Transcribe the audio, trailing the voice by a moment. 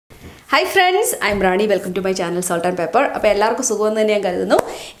Hi friends, I am Rani. Welcome to my channel Salt and Pepper. അപ്പോൾ എല്ലാവർക്കും സുഖം തന്നെയാണ് കരുതുന്നു.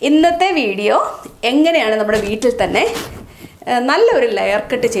 ഇന്നത്തെ വീഡിയോ എങ്ങനെയാണ് നമ്മുടെ വീട്ടിൽ തന്നെ നല്ലൊരു ലെയർ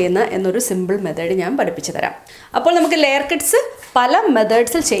കട്ട് ചെയ്യുന്ന എന്നൊരു സിമ്പിൾ മെത്തേഡ് ഞാൻ പഠിപ്പിച്ചു തരാം. അപ്പോൾ നമുക്ക് ലെയർ കട്ട്സ് പല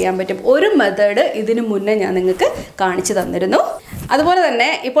മെത്തേഡ്സിൽ ചെയ്യാൻ പറ്റും. ഒരു മെത്തേഡ് ഇതിനു മുന്നേ ഞാൻ നിങ്ങൾക്ക് കാണിച്ചു തന്നിരുന്നു. അതുപോലെ തന്നെ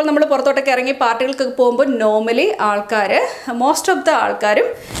ഇപ്പോൾ നമ്മൾ പുറത്തോട്ടൊക്കെ ഇറങ്ങി പാർട്ടികൾക്കൊക്കെ പോകുമ്പോൾ നോർമലി ആൾക്കാർ മോസ്റ്റ് ഓഫ് ദ ആൾക്കാരും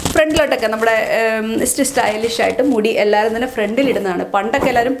ഫ്രണ്ടിലോട്ടൊക്കെ നമ്മുടെ സ്റ്റൈലിഷ് ആയിട്ട് മുടി എല്ലാവരും തന്നെ ഫ്രണ്ടിലിടുന്നതാണ്. പണ്ടൊക്കെ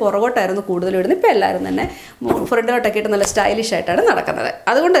എല്ലാവരും പുറകോട്ടായിരുന്നു കൂടുതലും ഇടുന്നത്. ഇപ്പോൾ എല്ലാവരും തന്നെ ഫ്രണ്ടിലോട്ടൊക്കെ ഇട്ട് നല്ല സ്റ്റൈലിഷ് ആയിട്ടാണ് നടക്കുന്നത്.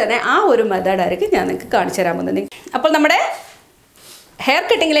 അതുകൊണ്ട് തന്നെ ആ ഒരു മെത്തേഡായിരിക്കും ഞാൻ നിങ്ങൾക്ക് കാണിച്ചു തരാൻ പോകുന്നത്. അപ്പോൾ നമ്മുടെ ഹെയർ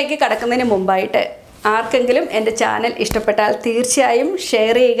കട്ടിങ്ങിലേക്ക് കടക്കുന്നതിന് മുമ്പായിട്ട് ആർക്കെങ്കിലും എൻ്റെ ചാനൽ ഇഷ്ടപ്പെട്ടാൽ തീർച്ചയായും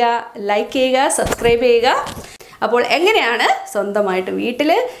ഷെയർ ചെയ്യുക, ലൈക്ക് ചെയ്യുക, സബ്സ്ക്രൈബ് ചെയ്യുക. അപ്പോൾ എങ്ങനെയാണ് സ്വന്തമായിട്ട്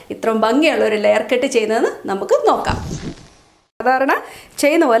വീട്ടിൽ ഇത്രയും ഭംഗിയുള്ള ഒരു ലെയർ കട്ട് ചെയ്യുന്നതെന്ന് നമുക്ക് നോക്കാം. സാധാരണ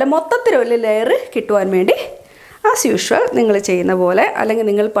ചെയ്യുന്ന പോലെ മൊത്തത്തിലൊരു ലെയർ കിട്ടുവാൻ വേണ്ടി ആസ് യൂഷ്വൽ നിങ്ങൾ ചെയ്യുന്ന പോലെ അല്ലെങ്കിൽ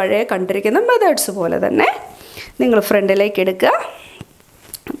നിങ്ങൾ പഴയ കണ്ടിരിക്കുന്ന മെത്തേഡ്സ് പോലെ തന്നെ നിങ്ങൾ ഫ്രണ്ടിലേക്ക് എടുക്കുക.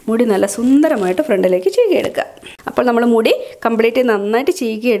 മുടി നല്ല സുന്ദരമായിട്ട് ഫ്രണ്ടിലേക്ക് ചീകിയെടുക്കുക. അപ്പോൾ നമ്മൾ മുടി കംപ്ലീറ്റ് നന്നായിട്ട്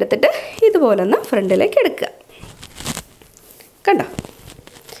ചീകിയെടുത്തിട്ട് ഇതുപോലെ ഒന്ന് ഫ്രണ്ടിലേക്ക് എടുക്കുക. കണ്ടോ,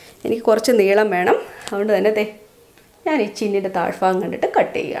 എനിക്ക് കുറച്ച് നീളം വേണം. അതുകൊണ്ട് തന്നെ ഞാൻ ഈ ചിന്നിൻ്റെ താഴ്ഭാഗം കണ്ടിട്ട്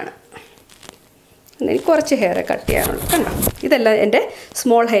കട്ട് ചെയ്യുകയാണ്. എനിക്ക് കുറച്ച് ഹെയർ കട്ട് ചെയ്യാനുള്ളൂ. കണ്ടോ, ഇതെല്ലാം എൻ്റെ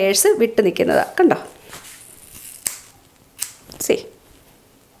സ്മോൾ ഹെയർസ് വിട്ട് നിൽക്കുന്നതാണ്. കണ്ടോ, സി.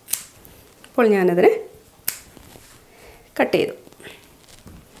 അപ്പോൾ ഞാനതിനെ കട്ട് ചെയ്തു.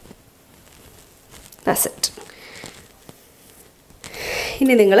 That's it.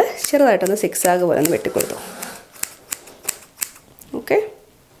 ഇനി നിങ്ങൾ ചെറുതായിട്ടൊന്ന് സിക്സാഗ് പോലെ ഒന്ന് വെട്ടിക്കൊടുത്തു. Okay,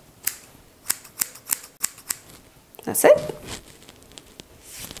 that's it.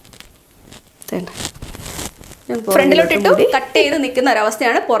 ഫ്രണ്ടിലോട്ടിട്ട് കട്ട് ചെയ്ത് നിൽക്കുന്ന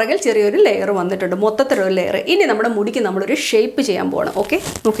ഒരവസ്ഥയാണ്. പുറകിൽ ചെറിയൊരു ലെയർ വന്നിട്ടുണ്ട്, മൊത്തത്തിലൊരു ലെയർ. ഇനി നമ്മുടെ മുടിക്ക് നമ്മളൊരു ഷേപ്പ് ചെയ്യാൻ പോകണം. ഓക്കെ,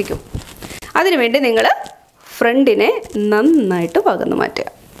 നോക്കിക്കോ. അതിനുവേണ്ടി നിങ്ങൾ ഫ്രണ്ടിനെ നന്നായിട്ട് വകന്ന് മാറ്റുക.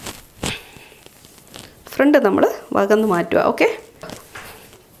 ഫ്രണ്ട് നമ്മൾ വകന്ന് മാറ്റുക. ഓക്കെ,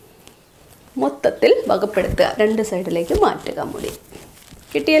 മൊത്തത്തിൽ വകപ്പെടുത്തുക. രണ്ട് സൈഡിലേക്ക് മാറ്റുക മുടി.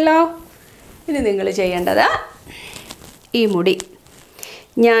 കിട്ടിയല്ലോ. ഇനി നിങ്ങൾ ചെയ്യേണ്ടത് ഈ മുടി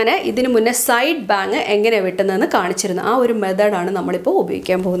ഞാൻ ഇതിന് മുന്നേ സൈഡ് ബാങ് എങ്ങനെ വെട്ടുന്നതെന്ന് കാണിച്ചിരുന്നു. ആ ഒരു മെത്തേഡാണ് നമ്മളിപ്പോൾ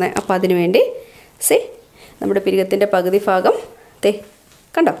ഉപയോഗിക്കാൻ പോകുന്നത്. അപ്പോൾ അതിനു വേണ്ടി നമ്മുടെ പിരികത്തിൻ്റെ പകുതി ഭാഗം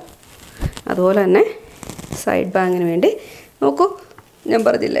കണ്ടോ, അതുപോലെ തന്നെ സൈഡ് ബാങ്ങിന് വേണ്ടി നോക്കൂ, ഞാൻ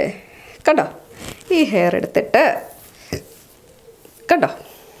പറഞ്ഞില്ലേ, കണ്ടോ, ഈ ഹെയർ എടുത്തിട്ട് കണ്ടോ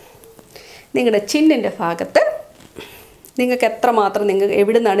നിങ്ങളുടെ ചിന്നിൻ്റെ ഭാഗത്ത് നിങ്ങൾക്ക് എത്രമാത്രം നിങ്ങൾക്ക്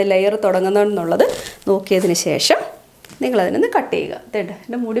എവിടെ നിന്നാണ് ലെയർ തുടങ്ങുന്നതെന്നുള്ളത് നോക്കിയതിന് ശേഷം നിങ്ങളതിനൊന്ന് കട്ട് ചെയ്യുക.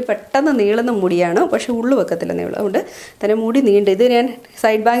 എൻ്റെ മുടി പെട്ടെന്ന് നീളുന്ന മുടിയാണ്, പക്ഷേ ഉള്ളു വെക്കത്തില്ല നീളം. അതുകൊണ്ട് തന്നെ മുടി നീണ്ട്. ഇത് ഞാൻ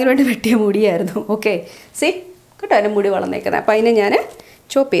സൈഡ് ബാങ്കിന് വേണ്ടി വെട്ടിയ മുടിയായിരുന്നു. ഓക്കെ, സി കേട്ടോ, എൻ്റെ മുടി വളർന്നേക്കുന്നത്. അപ്പോൾ അതിനെ ഞാൻ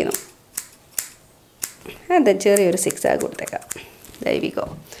ചോപ്പ് ചെയ്യുന്നു. എന്താ ചെറിയൊരു സിക്സാഗ് കൊടുത്തേക്കാം. ദൈവികോ,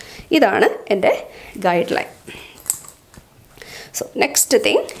 ഇതാണ് എൻ്റെ guide line. So next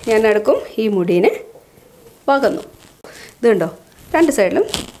thing ഞാൻ എടുക്കും, ഈ മുടീനെ വകന്നു. ഇത് കണ്ടോ, രണ്ട് സൈഡിലും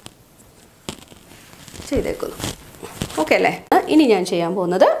ചെയ്തേക്കുന്നു. ഓക്കെ അല്ലേ. ഇനി ഞാൻ ചെയ്യാൻ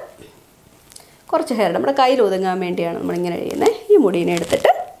പോകുന്നത് കുറച്ച് ഹെയർ നമ്മുടെ കയ്യിൽ ഒതുങ്ങാൻ വേണ്ടിയാണ് നമ്മളിങ്ങനെ ചെയ്യുന്നത്. ഈ മുടീനെ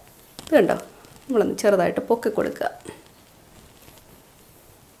എടുത്തിട്ട് ഇത് കണ്ടോ, നമ്മളൊന്ന് ചെറുതായിട്ട് പൊക്കി കൊടുക്കുക.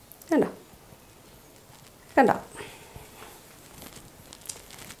 കണ്ടോ കണ്ടോ,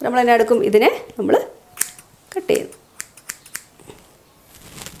 നമ്മളെന്നെ എടുക്കും, ഇതിനെ നമ്മൾ കട്ട് ചെയ്തു.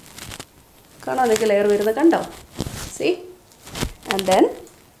 കാണാൻ നിങ്ങൾക്ക് ലെയർ വരുന്നത് കണ്ടോ, സി. ആൻഡ് ദെൻ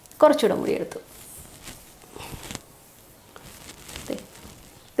കുറച്ചുകൂടെ മുടി എടുത്തു.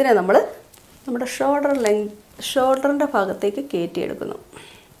 ഇതിനെ നമ്മൾ നമ്മുടെ ഷോൾഡറിൻ്റെ ഭാഗത്തേക്ക് കയറ്റിയെടുക്കുന്നു.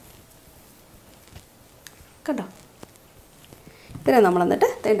 കണ്ടോ, ഇതിനെ നമ്മൾ എന്നിട്ട്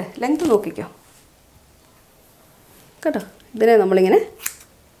ലെങ്ത് നോക്കിക്കോ. കേട്ടോ, ഇതിനെ നമ്മളിങ്ങനെ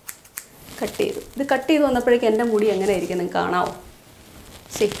കട്ട് ചെയ്തു. ഇത് കട്ട് ചെയ്ത് വന്നപ്പോഴേക്കും എൻ്റെ മുടി എങ്ങനെ ആയിരിക്കും നിങ്ങൾക്ക് കാണാമോ?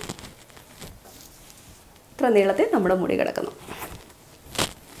 സി, ഇത്ര നീളത്തിൽ നമ്മുടെ മുടി കിടക്കുന്നു.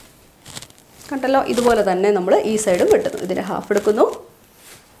 കണ്ടല്ലോ, ഇതുപോലെ തന്നെ നമ്മൾ ഈ സൈഡും വെട്ടുന്നു. ഇതിൻ്റെ ഹാഫ് എടുക്കുന്നു.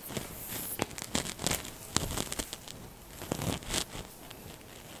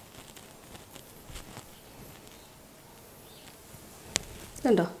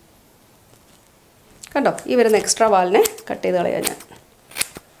 കണ്ടോ കണ്ടോ, ഈ വരുന്ന എക്സ്ട്രാ വാലിനെ കട്ട് ചെയ്ത് കളയാം ഞാൻ.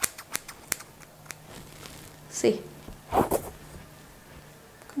 സി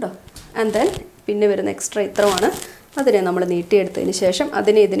കണ്ടോ. ആൻഡ് ദെൻ പിന്നെ വരുന്ന എക്സ്ട്രാ ഇത്രമാണ്. അതിനെ നമ്മൾ നീട്ടിയെടുത്തതിന് ശേഷം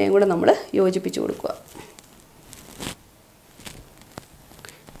അതിനെ ഇതിനെയും കൂടെ നമ്മൾ യോജിപ്പിച്ച് കൊടുക്കുക.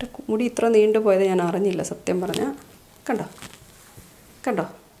 മുടി ഇത്ര നീണ്ടു പോയത് ഞാൻ അറിഞ്ഞില്ല സത്യം പറഞ്ഞാൽ. കണ്ടോ കണ്ടോ,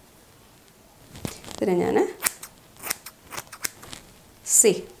 ഇതിനെ ഞാൻ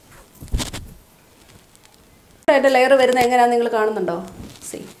അതിൻ്റെ ലെയർ വരുന്നത് എങ്ങനെയാണെന്ന് നിങ്ങൾ കാണുന്നുണ്ടോ?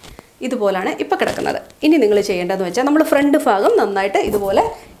 സി ഇതുപോലാണ് ഇപ്പോൾ കിടക്കുന്നത്. ഇനി നിങ്ങൾ ചെയ്യേണ്ടതെന്ന് വെച്ചാൽ നമ്മൾ ഫ്രണ്ട് ഭാഗം നന്നായിട്ട് ഇതുപോലെ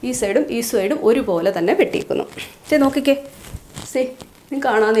ഈ സൈഡും ഒരുപോലെ തന്നെ വെട്ടിയിരിക്കുന്നു. നോക്കിക്കേ, സി നിങ്ങൾക്ക്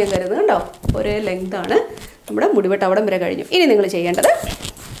കാണാമെന്ന് ഞാൻ കരുതുന്നു. കണ്ടോ, ഒരേ ലെങ്താണ് നമ്മുടെ മുടിവെട്ട് അവിടം വരെ കഴിഞ്ഞു. ഇനി നിങ്ങൾ ചെയ്യേണ്ടത്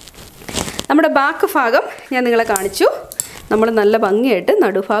നമ്മുടെ ബാക്ക് ഭാഗം ഞാൻ നിങ്ങളെ കാണിച്ചു. നമ്മൾ നല്ല ഭംഗിയായിട്ട്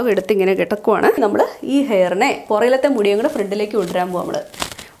നടുഭാഗം എടുത്ത് ഇങ്ങനെ കിടക്കുവാണ്. നമ്മൾ ഈ ഹെയറിനെ പുറയിലത്തെ മുടിയും കൂടെ ഫ്രണ്ടിലേക്ക് കൊണ്ടുവരാൻ പോകും. നമ്മൾ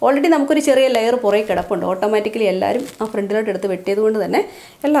ഓൾറെഡി നമുക്കൊരു ചെറിയ ലെയർ പുറകെ കിടപ്പുണ്ട്. ഓട്ടോമാറ്റിക്കലി എല്ലാവരും ആ ഫ്രണ്ടിലോട്ട് എടുത്ത് വെട്ടിയത് കൊണ്ട് തന്നെ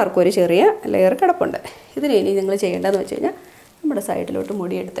എല്ലാവർക്കും ഒരു ചെറിയ ലെയർ കിടപ്പുണ്ട്. ഇതിന് ഇനി നിങ്ങൾ ചെയ്യേണ്ടതെന്ന് വെച്ച് കഴിഞ്ഞാൽ നമ്മുടെ സൈഡിലോട്ട്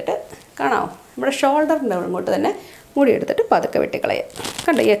മുടി എടുത്തിട്ട് കാണാമോ, നമ്മുടെ ഷോൾഡറിൻ്റെ അങ്ങോട്ട് തന്നെ മുടി എടുത്തിട്ട് പതുക്കെ വെട്ടിക്കളയുക.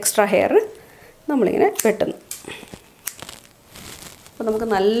 കണ്ടോ, ഈ എക്സ്ട്രാ ഹെയർ നമ്മളിങ്ങനെ വെട്ടുന്നു. അപ്പോൾ നമുക്ക്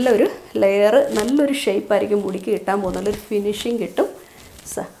നല്ലൊരു ലെയർ, നല്ലൊരു ഷേപ്പായിരിക്കും മുടിക്ക് കിട്ടാൻ പോകുന്നത്. നല്ലൊരു ഫിനിഷിങ് കിട്ടും.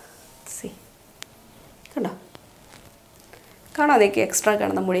 സി കണ്ടോ, കാണാം നിങ്ങൾക്ക് എക്സ്ട്രാ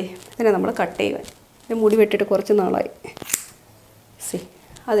കാണുന്ന മുടി. ഇതിനെ നമ്മൾ കട്ട് ചെയ്യുവാൻ, മുടി വെട്ടിയിട്ട് കുറച്ച് നാളായി. സി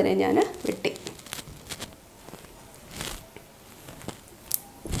അതിനെ ഞാൻ വെട്ടി.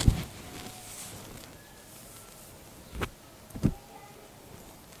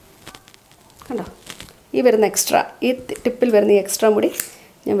 കണ്ടോ, ഈ വരുന്ന എക്സ്ട്രാ, ഈ ടിപ്പിൽ വരുന്ന ഈ എക്സ്ട്രാ മുടി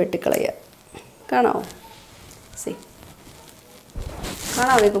ഞാൻ വെട്ടിക്കളയുക. കാണാമോ? സി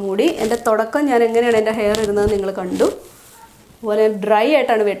കാണാമോ നിങ്ങൾക്ക് മുടി? എൻ്റെ തുടക്കം ഞാൻ എങ്ങനെയാണ് എൻ്റെ ഹെയർ ഇരുന്നത് നിങ്ങൾ കണ്ടു. അതുപോലെ ഡ്രൈ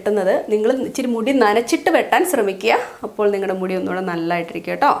ആയിട്ടാണ് വെട്ടുന്നത്. നിങ്ങൾ ഇച്ചിരി മുടി നനച്ചിട്ട് വെട്ടാൻ ശ്രമിക്കുക. അപ്പോൾ നിങ്ങളുടെ മുടി ഒന്നുകൂടെ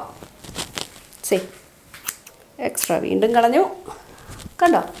നല്ലതായിട്ടിരിക്കും കേട്ടോ. സി എക്സ്ട്രാ വീണ്ടും കളഞ്ഞു.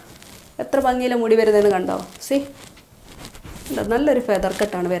 കണ്ടോ എത്ര ഭംഗിയിലെ മുടി വരുന്നതെന്ന് കണ്ടോ? സി കണ്ടോ, നല്ലൊരു ഫെദർ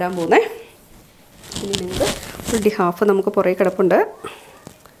കട്ടാണ് വരാൻ പോകുന്നത്. ഇനി നിങ്ങൾക്ക് ഓൾറെഡി ഹാഫ് നമുക്ക് പുറകെ കിടപ്പുണ്ട്.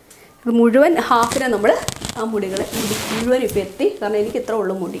 ഇത് മുഴുവൻ ഹാഫിനെ നമ്മൾ ആ മുടികൾ മുഴുവൻ ഇപ്പോൾ എത്തി. കാരണം എനിക്ക് ഇത്ര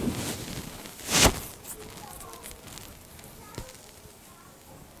ഉള്ളു മുടി.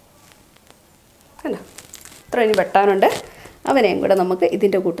 അല്ല ഇത്ര ഇനി വെട്ടാനുണ്ട്. അവനെയും കൂടെ നമുക്ക്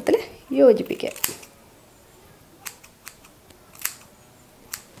ഇതിൻ്റെ കൂട്ടത്തിൽ യോജിപ്പിക്കാം.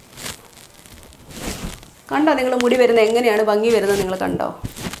 കണ്ടോ നിങ്ങൾ മുടി വരുന്നത് എങ്ങനെയാണ് ഭംഗി വരുന്നത് നിങ്ങൾ കണ്ടോ?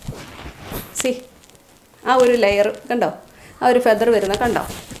 സി ആ ഒരു ലെയർ കണ്ടോ, ആ ഒരു ഫെദർ വരുന്ന കണ്ടോ?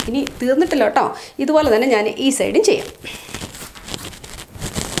 ഇനി തീർന്നിട്ടില്ല കേട്ടോ. ഇതുപോലെ തന്നെ ഞാൻ ഈ സൈഡും ചെയ്യാം.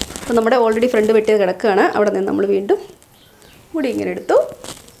 അപ്പോൾ നമ്മുടെ ഓൾറെഡി ഫ്രണ്ട് വെട്ടിയത് കിടക്കുകയാണ്. അവിടെ നിന്ന് നമ്മൾ വീണ്ടും മുടി ഇങ്ങനെ എടുത്തു.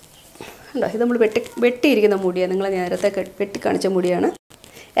 കണ്ടോ, ഇത് നമ്മൾ വെട്ടിയിരിക്കുന്ന മുടിയാണ്. നിങ്ങൾ നേരത്തെ വെട്ടി കാണിച്ച മുടിയാണ്.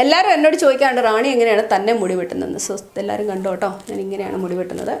 എല്ലാവരും എന്നോട് ചോദിക്കാറുണ്ട് റാണി എങ്ങനെയാണ് തന്നെ മുടി വെട്ടുന്നത്. സോ എല്ലാവരും കണ്ടോ കേട്ടോ, ഞാൻ ഇങ്ങനെയാണ് മുടി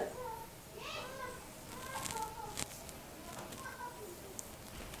വെട്ടുന്നത്.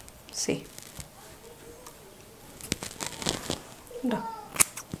 സി കണ്ടോ,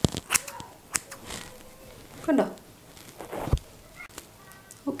 കണ്ടോ?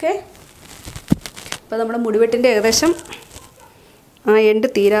 ഓക്കെ, അപ്പോൾ നമ്മുടെ മുടിവെട്ടിൻ്റെ ഏകദേശം ആ എൻഡ്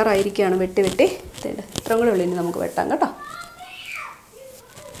തീരാറായിരിക്കുകയാണ്. വെട്ടി ഇത്രയും കൂടെ ഉള്ളൂ. ഇനി നമുക്ക് വെട്ടാം കേട്ടോ.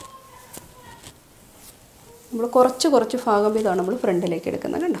 നമ്മൾ കുറച്ച് ഭാഗം ഇതാണ് നമ്മൾ ഫ്രണ്ടിലേക്ക്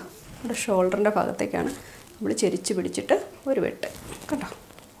എടുക്കുന്നത്. കണ്ടോ, നമ്മുടെ ഷോൾഡറിൻ്റെ ഭാഗത്തേക്കാണ് നമ്മൾ ചെരിച്ച് പിടിച്ചിട്ട് ഒരു വെട്ട്. കണ്ടോ,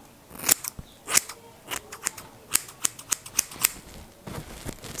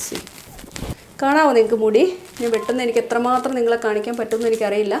 കാണാമോ നിങ്ങൾക്ക് മുടി? ഞാൻ വെട്ടുന്ന എനിക്ക് എത്രമാത്രം നിങ്ങളെ കാണിക്കാൻ പറ്റുമെന്ന്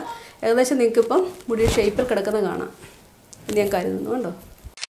എനിക്കറിയില്ല. ഏകദേശം നിങ്ങൾക്കിപ്പം മുടി ഷേപ്പിൽ കിടക്കുന്നത് കാണാം എന്ന് ഞാൻ കരുതുന്നു. കണ്ടോ,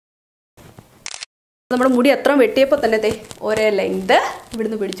 നമ്മുടെ മുടി എത്ര വെട്ടിയപ്പോൾ തന്നെ ഒരേ ലെങ്ത്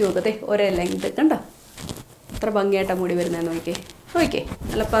ഇവിടുന്ന് പിടിച്ചു നോക്കത്തേ, ഒരേ ലെങ്ത് കണ്ടോ? എത്ര ഭംഗിയായിട്ടാണ് മുടി വരുന്നതെന്ന് നോക്കിക്കേ.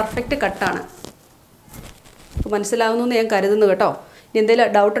 നല്ല പെർഫെക്റ്റ് കട്ടാണ്. അപ്പോൾ മനസ്സിലാവുന്നു എന്ന് ഞാൻ കരുതുന്നു കേട്ടോ. ഇനി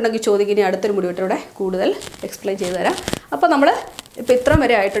എന്തെങ്കിലും ഡൗട്ട് ഉണ്ടെങ്കിൽ ചോദിക്കുക. ഇനി അടുത്തൊരു മുടിവെട്ടിലൂടെ കൂടുതൽ എക്സ്പ്ലെയിൻ ചെയ്തു തരാം. അപ്പോൾ നമ്മൾ ഇപ്പോൾ ഇത്ര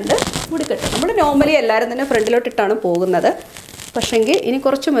വരെ ആയിട്ടുണ്ട് മുടിക്കെട്ട്. നമ്മൾ നോർമലി എല്ലാവരും തന്നെ ഫ്രണ്ടിലോട്ടിട്ടാണ് പോകുന്നത്. പക്ഷേങ്കിൽ ഇനി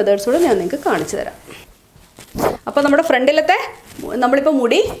കുറച്ച് മെത്തേഡ്സ് കൂടെ ഞാൻ നിങ്ങൾക്ക് കാണിച്ചു തരാം. അപ്പോൾ നമ്മുടെ ഫ്രണ്ടിലത്തെ നമ്മളിപ്പോൾ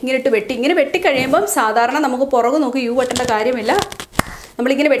മുടി ഇങ്ങനെ വെട്ടിക്കഴിയുമ്പം സാധാരണ നമുക്ക് പുറകു നോക്കി യു വെട്ടേണ്ട കാര്യമില്ല.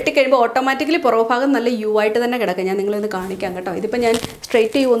 നമ്മളിങ്ങനെ വെട്ടിക്കഴിയുമ്പോൾ ഓട്ടോമാറ്റിക്കലി പുറകു ഭാഗം നല്ല യു ആയിട്ട് തന്നെ കിടക്കും. ഞാൻ നിങ്ങളിത് കാണിക്കാം കേട്ടോ. ഇതിപ്പോൾ ഞാൻ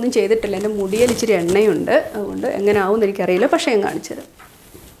സ്ട്രെയിറ്റ് യു ഒന്നും ചെയ്തിട്ടില്ല. എൻ്റെ മുടിയിൽ ഇച്ചിരി എണ്ണയുണ്ട്. അതുകൊണ്ട് എങ്ങനെ ആവുമെന്ന് എനിക്കറിയില്ല. പക്ഷേ ഞാൻ കാണിച്ചു തരാം.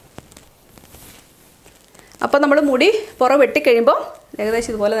 അപ്പോൾ നമ്മൾ മുടി പുറം വെട്ടിക്കഴിയുമ്പോൾ ഏകദേശം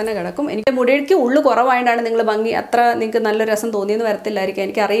ഇതുപോലെ തന്നെ കിടക്കും. എനിക്ക് മുടിക്ക് ഉള്ളു കുറവായതുകൊണ്ടാണ് നിങ്ങൾ ഭംഗി അത്ര നിങ്ങൾക്ക് നല്ല രസം തോന്നിയെന്ന് വരത്തില്ലായിരിക്കും.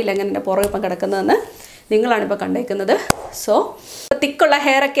 എനിക്കറിയില്ല എങ്ങനെ എൻ്റെ പുറം ഇപ്പം കിടക്കുന്നതെന്ന്. നിങ്ങളാണിപ്പോൾ കണ്ടേക്കുന്നത്. സോ തിക്കുള്ള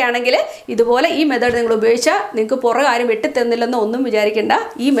ഹെയർ ഒക്കെ ആണെങ്കിൽ ഇതുപോലെ ഈ മെത്തേഡ് നിങ്ങൾ ഉപയോഗിച്ചാൽ നിങ്ങൾക്ക് പുറകെ ആരും വെട്ടിത്തന്നില്ലെന്ന് ഒന്നും വിചാരിക്കേണ്ട.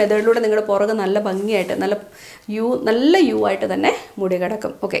 ഈ മെത്തേഡിലൂടെ നിങ്ങളുടെ പുറകെ നല്ല ഭംഗിയായിട്ട് നല്ല യു ആയിട്ട് തന്നെ മുടി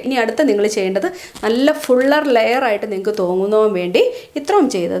കിടക്കും. ഓക്കെ, ഇനി അടുത്ത നിങ്ങൾ ചെയ്യേണ്ടത് നല്ല ഫുള്ളർ ലെയറായിട്ട് നിങ്ങൾക്ക് തോന്നുന്നതിന് വേണ്ടി ഇത്രയും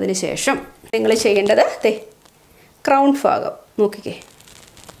ചെയ്തതിന് ശേഷം നിങ്ങൾ ചെയ്യേണ്ടത് ക്രൗൺ ഭാഗം നോക്കിക്കേ.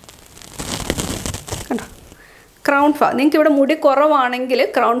 കണ്ടോ, ക്രൗൺ ഭാഗം നിങ്ങൾക്ക് ഇവിടെ മുടി കുറവാണെങ്കിൽ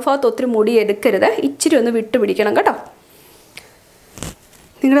ക്രൗൺ ഭാഗത്ത് ഒത്തിരി മുടി എടുക്കരുത്. ഇച്ചിരി ഒന്ന് വിട്ട് പിടിക്കണം കേട്ടോ.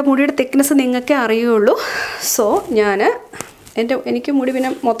 നിങ്ങളുടെ മുടിയുടെ തിക്നെസ് നിങ്ങൾക്കേ അറിയുള്ളൂ. സോ എനിക്ക് മുടി പിന്നെ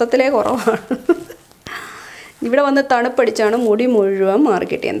മൊത്തത്തിലേ കുറവാണ്. ഇവിടെ വന്ന് തണുപ്പടിച്ചാണ് മുടി മുഴുവൻ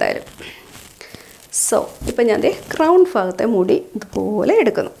മാറിക്കിട്ടി എന്തായാലും. സോ ഇപ്പം ഞാൻ ക്രൗൺ ഭാഗത്തെ മുടി ഇതുപോലെ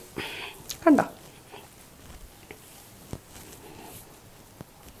എടുക്കുന്നു. കണ്ടോ?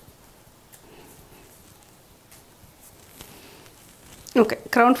 ഓക്കെ,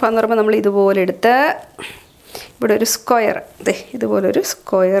 ക്രൗൺ ഭാഗം എന്ന് പറയുമ്പോൾ നമ്മൾ ഇതുപോലെ എടുത്ത് ഇവിടെ ഒരു സ്ക്വയർ, ഇതുപോലൊരു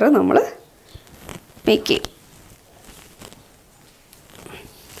സ്ക്വയർ നമ്മൾ മേക്ക് ചെയ്യും.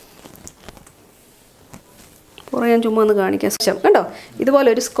 പുറം ഞാൻ ചുമ്മാ ഒന്ന് കാണിക്കാൻ ശേഷം കണ്ടോ, ഇതുപോലെ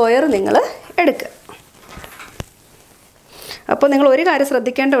ഒരു സ്ക്വയർ നിങ്ങൾ എടുക്കുക. അപ്പോൾ നിങ്ങൾ ഒരു കാര്യം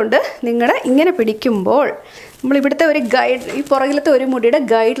ശ്രദ്ധിക്കേണ്ടതുണ്ട്, നിങ്ങളുടെ ഇങ്ങനെ പിടിക്കുമ്പോൾ നമ്മളിവിടുത്തെ ഒരു ഗൈഡ്, ഈ പുറകിലത്തെ ഒരു മുടിയുടെ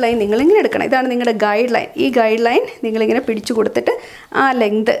ഗൈഡ് ലൈൻ നിങ്ങളിങ്ങനെ എടുക്കണം. ഇതാണ് നിങ്ങളുടെ ഗൈഡ് ലൈൻ. ഈ ഗൈഡ് ലൈൻ നിങ്ങളിങ്ങനെ പിടിച്ചു കൊടുത്തിട്ട് ആ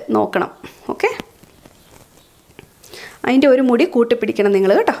ലെങ്ത് നോക്കണം. ഓക്കെ, അതിൻ്റെ ഒരു മുടി കൂട്ടിപ്പിടിക്കണം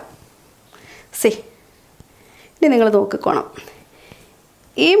നിങ്ങൾ കേട്ടോ. ഇനി നിങ്ങൾ നോക്കിക്കോണം,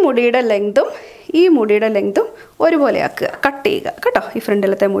 ഈ മുടിയുടെ ലെങ്തും ഒരുപോലെ ആക്കുക, കട്ട് ചെയ്യുക കേട്ടോ. ഈ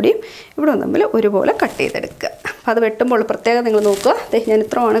ഫ്രണ്ടിലത്തെ മുടിയും ഇവിടെ തമ്മിൽ ഒരുപോലെ കട്ട് ചെയ്തെടുക്കുക. അപ്പോൾ അത് വെട്ടുമ്പോൾ പ്രത്യേകം നിങ്ങൾ നോക്കുക. ഞാൻ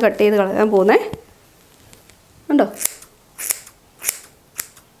ഇത്രയാണ് കട്ട് ചെയ്ത് കളയാൻ പോകുന്നത്. കണ്ടോ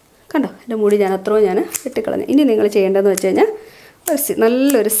എൻ്റെ മുടി ഞാൻ അത്രയും വെട്ടിക്കളഞ്ഞു. ഇനി നിങ്ങൾ ചെയ്യേണ്ടതെന്ന് വെച്ച് കഴിഞ്ഞാൽ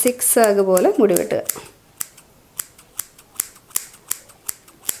നല്ലൊരു സിക്സാഗ് പോലെ മുടി വെട്ടുക.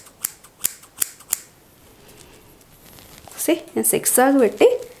 ഞാൻ സിക്സാഗ് വെട്ടി.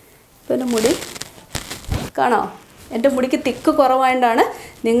 പിന്നെ മുടി കാണോ, എൻ്റെ മുടിക്ക് തിക്ക് കുറവായതുകൊണ്ടാണ്.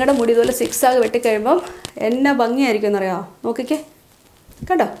 നിങ്ങളുടെ മുടി ഇതുപോലെ സിക്സാഗ് വെട്ടിക്കഴിയുമ്പം എന്നാ ഭംഗിയായിരിക്കും എന്നറിയാമോ? നോക്കിക്കേ,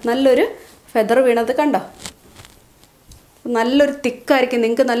 കണ്ടോ നല്ലൊരു ഫെദർ വീണത് കണ്ടോ. നല്ലൊരു തിക്കായിരിക്കും.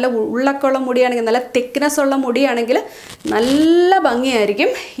 നിങ്ങൾക്ക് നല്ല ഉള്ളൊക്കെയുള്ള മുടിയാണെങ്കിൽ, നല്ല തിക്നെസ് ഉള്ള മുടിയാണെങ്കിൽ നല്ല ഭംഗിയായിരിക്കും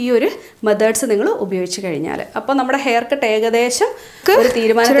ഈ ഒരു മെത്തേഡ്സ് നിങ്ങൾ ഉപയോഗിച്ച് കഴിഞ്ഞാൽ. അപ്പോൾ നമ്മുടെ ഹെയർ കട്ട് ഏകദേശം ഒരു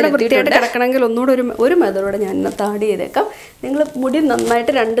തീരുമാനത്തിൽ വൃത്തിയായിട്ട് കിടക്കണമെങ്കിൽ ഒന്നുകൂടെ ഒരു മെത്തേഡോടെ ഞാൻ ഇന്നത്തെ ആഡ് ചെയ്തേക്കാം. നിങ്ങൾ മുടി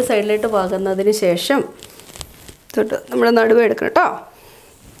നന്നായിട്ട് രണ്ട് സൈഡിലോട്ട് പാകുന്നതിന് ശേഷം തൊട്ട് നമ്മുടെ നടുവ് എടുക്കണം കേട്ടോ.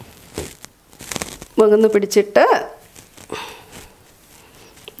 വകുന്ന് പിടിച്ചിട്ട്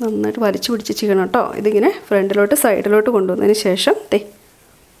നന്നായിട്ട് വലിച്ചു പിടിച്ച് ചെയ്യണം കേട്ടോ. ഇതിങ്ങനെ ഫ്രണ്ടിലോട്ട് സൈഡിലോട്ട് കൊണ്ടുവന്നതിന് ശേഷം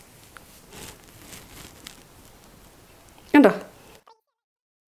കണ്ടോ,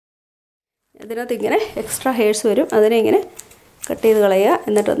 ഇതിനകത്ത് ഇങ്ങനെ എക്സ്ട്രാ ഹെയർസ് വരും. അതിനെ ഇങ്ങനെ കട്ട് ചെയ്ത് കളയുക.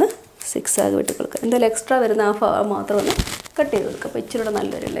 എന്നിട്ടൊന്ന് സിക്സാഗ് വെട്ടി കൊടുക്കുക. എന്തായാലും എക്സ്ട്രാ വരുന്ന ആ ഭാഗം മാത്രം ഒന്ന് കട്ട് ചെയ്ത് കൊടുക്കുക. അപ്പോൾ ഇച്ചിരി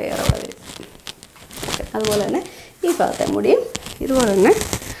നല്ലൊരു ലെയർ അവിടെ വരും. ഓക്കെ, അതുപോലെ തന്നെ ഈ ഭാഗത്തെ മുടിയും ഇതുപോലെ തന്നെ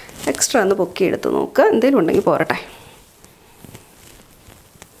എക്സ്ട്രാ ഒന്ന് പൊക്കിയെടുത്ത് നോക്കുക. എന്തെങ്കിലും ഉണ്ടെങ്കിൽ പോരട്ടെ.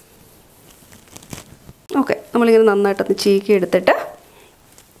 ഓക്കെ, നമ്മളിങ്ങനെ നന്നായിട്ടൊന്ന് ചീക്കി എടുത്തിട്ട്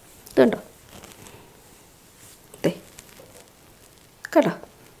ഇതുണ്ടോ കേട്ടോ,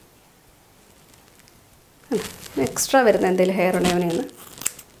 എക്സ്ട്രാ വരുന്ന എന്തെങ്കിലും ഹെയർ ഉണ്ടെങ്കിൽ അവനെ ഒന്ന്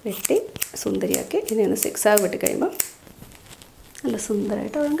വെട്ടി സുന്ദരിയാക്കി ഇനി ഒന്ന് സിക്സാഗ് വെട്ടി കഴിയുമ്പോൾ നല്ല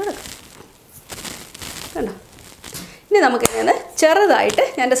സുന്ദരമായിട്ട് അവൻ കിടക്കും കണ്ടോ. ഇനി നമുക്കിങ്ങനെ ചെറുതായിട്ട്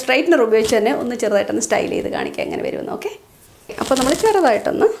ഞാൻ എൻ്റെ സ്ട്രൈറ്റ്നർ ഉപയോഗിച്ച് തന്നെ ഒന്ന് ചെറുതായിട്ടൊന്ന് സ്റ്റൈൽ ചെയ്ത് കാണിക്കാം എങ്ങനെ വരുമെന്ന്. ഓക്കെ, അപ്പോൾ നമ്മൾ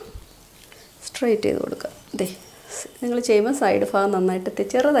ചെറുതായിട്ടൊന്ന് സ്ട്രൈറ്റ് ചെയ്ത് കൊടുക്കുക. നിങ്ങൾ ചെയ്യുമ്പോൾ സൈഡ് ഭാഗം നന്നായിട്ട്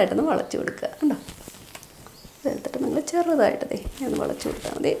ചെറുതായിട്ടൊന്ന് വളച്ച് കൊടുക്കുക. കണ്ടോ, ഇതെടുത്തിട്ട് നിങ്ങൾ ചെറുതായിട്ട് ഒന്ന് വളച്ച്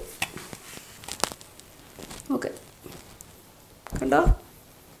കൊടുത്താൽ മതി. ഓക്കെ, കണ്ടോ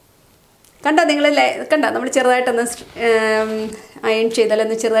നിങ്ങൾ കണ്ടോ, നമ്മൾ ചെറുതായിട്ടൊന്ന് അയൺ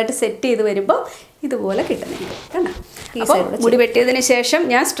ചെയ്താലൊന്ന് ചെറുതായിട്ട് സെറ്റ് ചെയ്ത് വരുമ്പോൾ ഇതുപോലെ കിട്ടുന്നുണ്ട് കണ്ടോ. അപ്പോൾ മുടി വെട്ടിയതിന് ശേഷം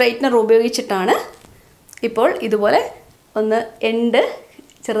ഞാൻ സ്ട്രൈറ്റ്നർ ഉപയോഗിച്ചിട്ടാണ് ഇപ്പോൾ ഇതുപോലെ ഒന്ന് എൻഡ്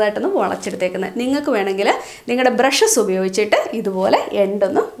ചെറുതായിട്ടൊന്ന് വളച്ചെടുത്തേക്കുന്നത്. നിങ്ങൾക്ക് വേണമെങ്കിൽ നിങ്ങളുടെ ബ്രഷസ് ഉപയോഗിച്ചിട്ട് ഇതുപോലെ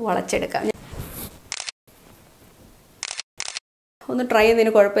എൻഡൊന്ന് വളച്ചെടുക്കാം. ഒന്ന് ട്രൈ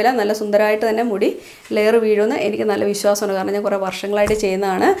ചെയ്യുന്നതിന് കുഴപ്പമില്ല. നല്ല സുന്ദരമായിട്ട് തന്നെ മുടി ലെയർ വീഴുമെന്ന് എനിക്ക് നല്ല വിശ്വാസമുണ്ട്. കാരണം ഞാൻ കുറേ വർഷങ്ങളായിട്ട്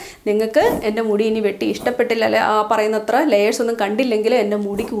ചെയ്യുന്നതാണ്. നിങ്ങൾക്ക് എൻ്റെ മുടി ഇനി വെട്ടി ഇഷ്ടപ്പെട്ടില്ല, അല്ലെ ആ പറയുന്നത്ര ലെയേഴ്സ് ഒന്നും കണ്ടില്ലെങ്കിൽ എൻ്റെ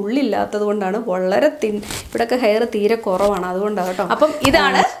മുടിക്ക് ഉള്ളില്ലാത്തത് കൊണ്ടാണ്. വളരെ ഇവിടെയൊക്കെ ഹെയർ തീരെ കുറവാണ്, അതുകൊണ്ടാണ് കേട്ടോ. അപ്പം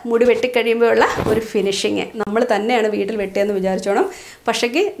ഇതാണ് മുടി വെട്ടിക്കഴിയുമ്പോഴുള്ള ഒരു ഫിനിഷിങ്. നമ്മൾ തന്നെയാണ് വീട്ടിൽ വെട്ടിയെന്ന് വിചാരിച്ചോണം,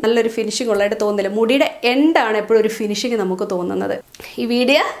 പക്ഷേക്ക് നല്ലൊരു ഫിനിഷിങ് ഉള്ളതായിട്ട് തോന്നുന്നില്ല. മുടിയുടെ എൻഡാണ് എപ്പോഴും ഒരു ഫിനിഷിങ് നമുക്ക് തോന്നുന്നത്. ഈ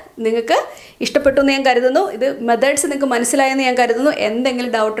വീഡിയോ നിങ്ങൾക്ക് ഇഷ്ടപ്പെട്ടു എന്ന് ഞാൻ കരുതുന്നു. ഇത് മെത്തേഡ്സ് നിങ്ങൾക്ക് മനസ്സിലായെന്ന് ഞാൻ കരുതുന്നു. എന്തെങ്കിലും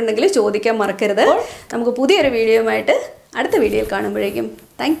ഡൗട്ട് ഉണ്ടെങ്കിൽ ചോദിക്കാൻ മറക്കരുത്. നമുക്ക് പുതിയൊരു വീഡിയോയുമായിട്ട് അടുത്ത വീഡിയോയിൽ കാണുമ്പോഴേക്കും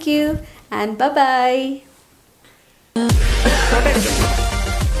thank you and bye bye.